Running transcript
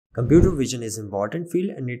Computer vision is an important field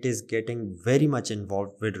and it is getting very much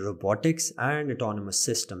involved with robotics and autonomous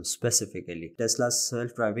systems specifically. Tesla's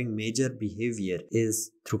self-driving major behavior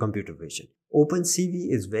is through computer vision.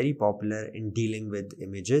 OpenCV is very popular in dealing with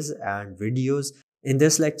images and videos. In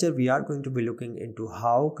this lecture, we are going to be looking into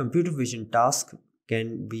how computer vision tasks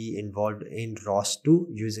can be involved in ROS2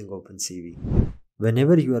 using OpenCV.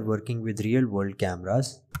 Whenever you are working with real-world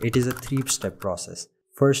cameras, it is a three-step process.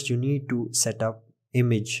 First, you need to set up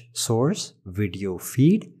image source, video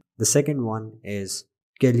feed. The second one is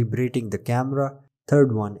calibrating the camera.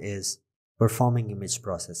 Third one is performing image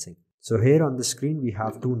processing. So here on the screen we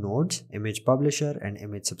have two nodes, image publisher and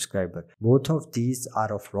image subscriber. Both of these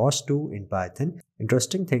are of ROS2 in Python.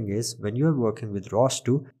 Interesting thing is, when you are working with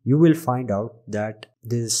ROS2, you will find out that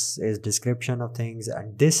this is description of things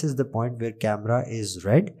and this is the point where camera is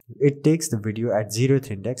read. It takes the video at 0th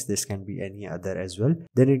index. This can be any other as well.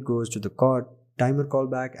 Then it goes to the timer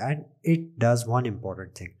callback and it does one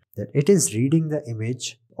important thing, that it is reading the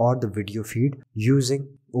image or the video feed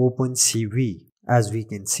using OpenCV. As we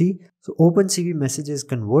can see, so OpenCV message is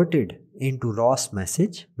converted into ROS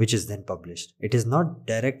message, which is then published. It is not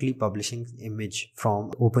directly publishing image from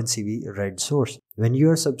OpenCV read source. When you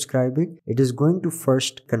are subscribing, it is going to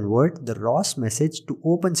first convert the ROS message to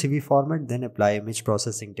OpenCV format, then apply image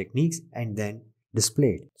processing techniques and then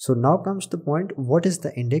display it. So now comes the point, what is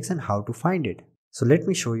the index and how to find it? So let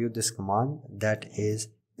me show you this command, that is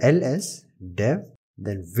ls dev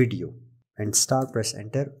then video and press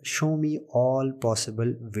enter. Show me all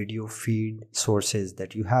possible video feed sources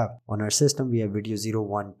that you have. On our system we have video 0,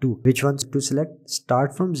 1, 2. Which ones to select?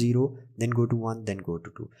 Start from 0, then go to 1, then go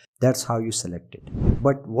to 2. That's how you select it.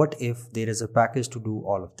 But what if there is a package to do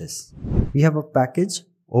all of this? We have a package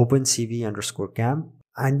OpenCV_cam.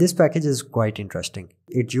 And this package is quite interesting.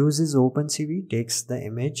 It uses OpenCV, takes the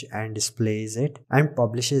image and displays it and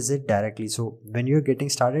publishes it directly. So when you're getting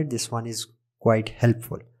started, this one is quite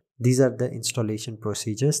helpful. These are the installation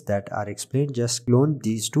procedures that are explained. Just clone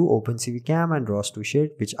these two, OpenCV cam and ROS2 shade,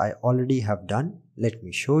 which I already have done. Let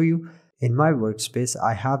me show you. In my workspace,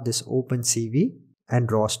 I have this OpenCV and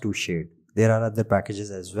ROS2 shade. There are other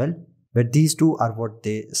packages as well, but these two are what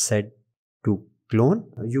they said to clone.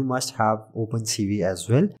 You must have OpenCV as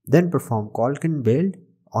well. Then perform colcan build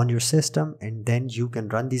on your system and then you can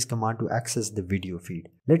run these commands to access the video feed.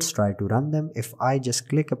 Let's try to run them. If I just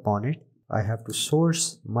click upon it, I have to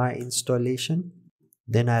source my installation.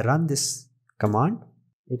 Then I run this command.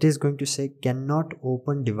 It is going to say cannot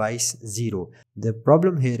open device 0. The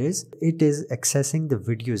problem here is it is accessing the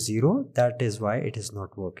video 0. That is why it is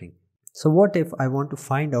not working. So what if I want to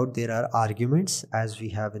find out there are arguments as we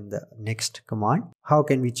have in the next command? How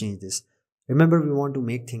can we change this? Remember, we want to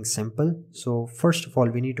make things simple. So first of all,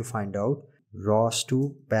 we need to find out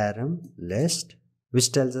ROS2 param list,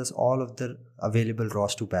 which tells us all of the available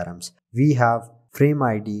ROS2 params. We have frame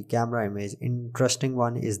ID, camera image. Interesting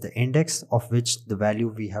one is the index of which the value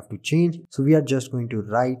we have to change. So we are just going to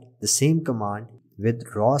write the same command with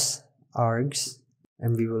ROS args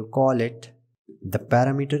and we will call it the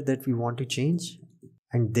parameter that we want to change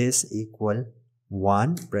and this equal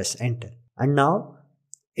 1. Press enter. And now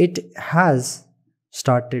it has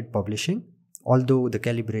started publishing, although the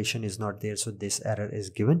calibration is not there, so this error is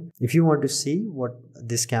given. If you want to see what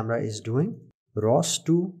this camera is doing,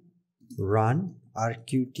 ROS2 run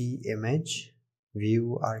RQT image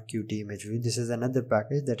view, RQT image view. This is another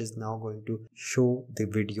package that is now going to show the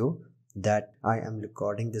video that I am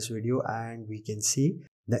recording this video and we can see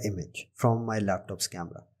the image from my laptop's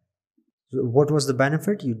camera. So what was the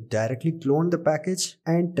benefit? You directly cloned the package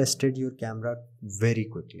and tested your camera very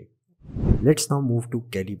quickly. Let's now move to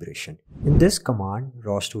calibration. In this command,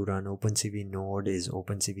 ROS2 run OpenCV node is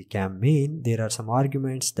OpenCV cam main. There are some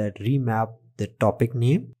arguments that remap the topic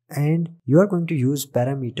name and you are going to use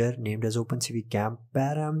parameter named as OpenCV cam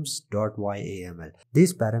params.yaml.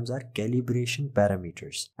 These params are calibration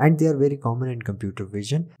parameters and they are very common in computer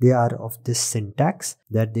vision. They are of this syntax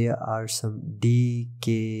that there are some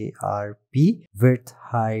DKRP, width,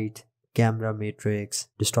 height, camera matrix,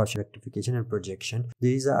 distortion, rectification and projection.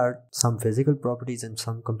 These are some physical properties and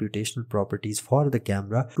some computational properties for the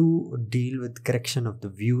camera to deal with correction of the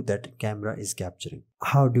view that camera is capturing.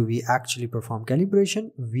 How do we actually perform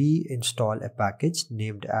calibration? We install a package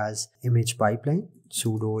named as image pipeline,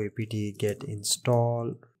 sudo apt get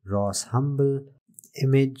install ROS humble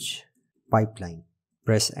image pipeline.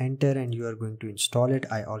 Press enter and you are going to install it.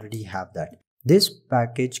 I already have that. This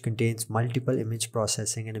package contains multiple image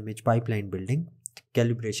processing and image pipeline building.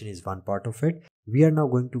 calibration is one part of it. We are now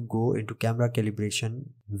going to go into camera calibration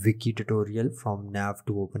wiki tutorial from nav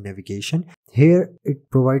to open navigation. Here it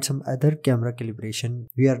provides some other camera calibration.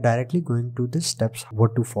 We are directly going to the steps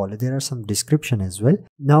what to follow. There are some description as well.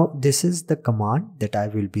 Now this is the command that I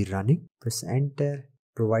will be running. Press enter,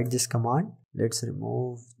 provide this command. Let's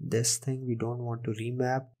remove this thing. We don't want to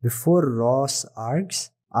remap. Before ROS args,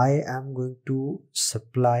 I am going to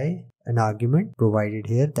supply an argument provided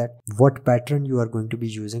here that what pattern you are going to be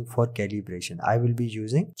using for calibration. I will be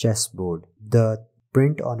using chessboard. The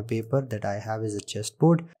print on paper that I have is a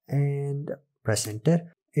chessboard, and press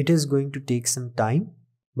enter. It is going to take some time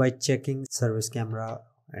by checking service camera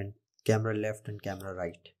and camera left and camera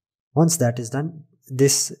right. Once that is done,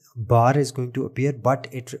 this bar is going to appear, but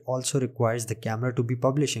it also requires the camera to be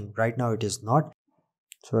publishing. Right now it is not.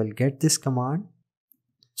 So I'll get this command.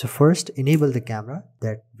 So first enable the camera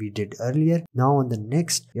that we did earlier. Now on the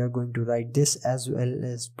next, we are going to write this as well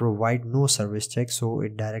as provide no service check, so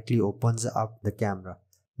it directly opens up the camera.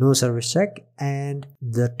 No service check, and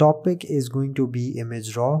the topic is going to be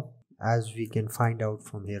image raw, as we can find out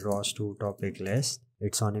from here. ROS2 topic list,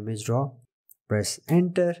 it's on image raw. Press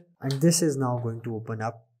enter, and this is now going to open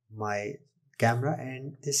up my camera,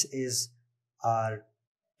 and this is our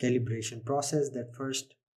calibration process. That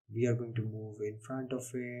first we are going to move in front of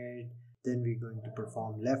it, then we're going to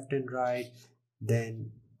perform left and right,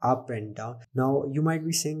 then up and down. Now you might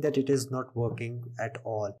be saying that it is not working at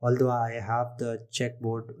all, although I have the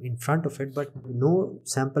checkboard in front of it, but no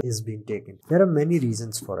sample is being taken. There are many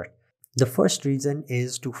reasons for it. The first reason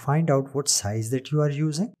is to find out what size that you are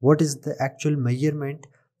using, what is the actual measurement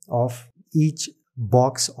of each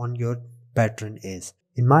box on your pattern is.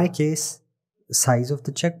 In my case, size of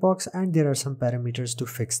the checkbox, and there are some parameters to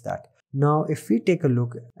fix that. Now if we take a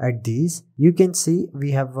look at these, you can see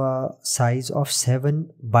we have a size of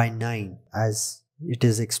 7 by 9 as it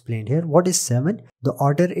is explained here. What is 7? The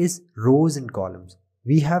order is rows and columns.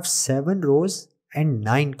 We have 7 rows and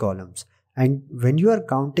 9 columns, and when you are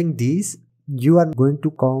counting these, you are going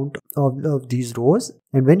to count all of these rows,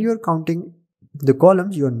 and when you are counting the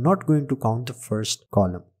columns, you are not going to count the first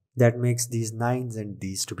column. That makes these 9s and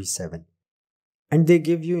these to be 7. And they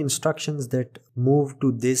give you instructions that move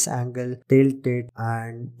to this angle, tilt it,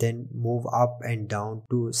 and then move up and down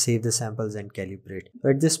to save the samples and calibrate.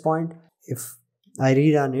 At this point, if I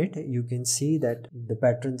rerun it, you can see that the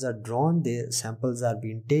patterns are drawn, the samples are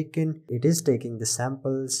being taken, it is taking the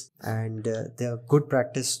samples, and the good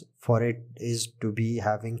practice for it is to be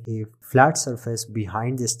having a flat surface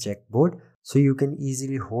behind this checkboard, so you can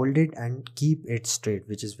easily hold it and keep it straight,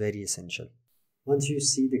 which is very essential. Once you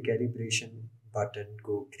see the calibration button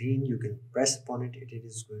go green, you can press upon it. It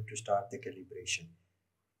is going to start the calibration,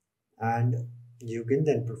 and you can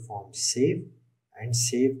then perform save and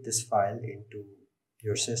save this file into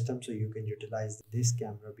your system, so you can utilize this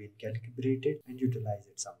camera being calibrated and utilize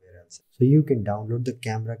it somewhere else. So you can download the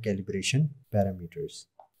camera calibration parameters.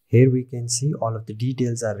 Here we can see all of the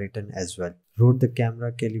details are written as well. Wrote the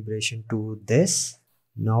camera calibration to this.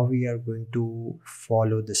 Now we are going to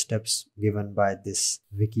follow the steps given by this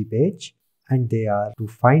wiki page, and they are to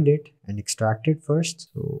find it and extract it first.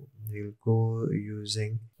 So we'll go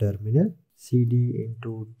using terminal, cd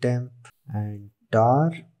into temp and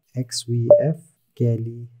tar xvf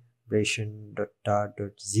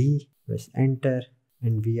calibration.tar.z, press enter,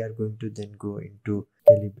 and we are going to then go into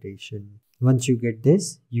calibration. Once you get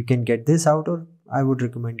this, you can get this out, or I would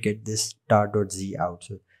recommend get this tar.z out.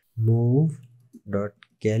 So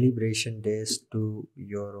move.calibration disk to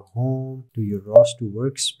your home, to your ROS2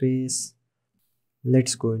 workspace.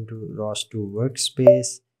 Let's go into ROS2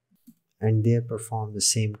 workspace and there perform the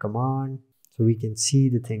same command, so we can see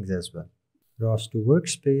the things as well. ROS2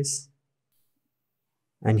 workspace,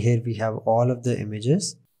 and here we have all of the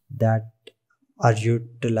images that are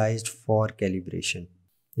utilized for calibration.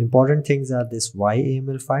 Important things are this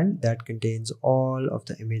YAML file that contains all of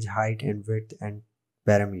the image height and width and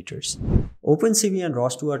parameters. OpenCV and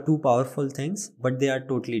ROS2 are two powerful things, but they are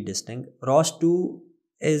totally distinct. ROS2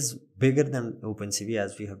 is bigger than OpenCV,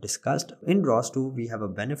 as we have discussed. In ROS2, we have a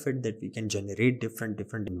benefit that we can generate different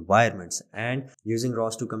environments, and using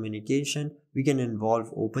ROS2 communication, we can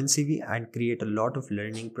involve OpenCV and create a lot of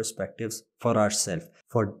learning perspectives for ourselves,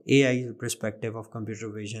 for AI perspective of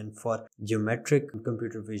computer vision, for geometric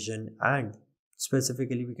computer vision, and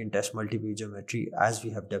specifically we can test multi-view geometry as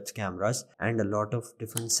we have depth cameras and a lot of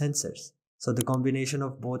different sensors. So the combination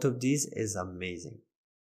of both of these is amazing.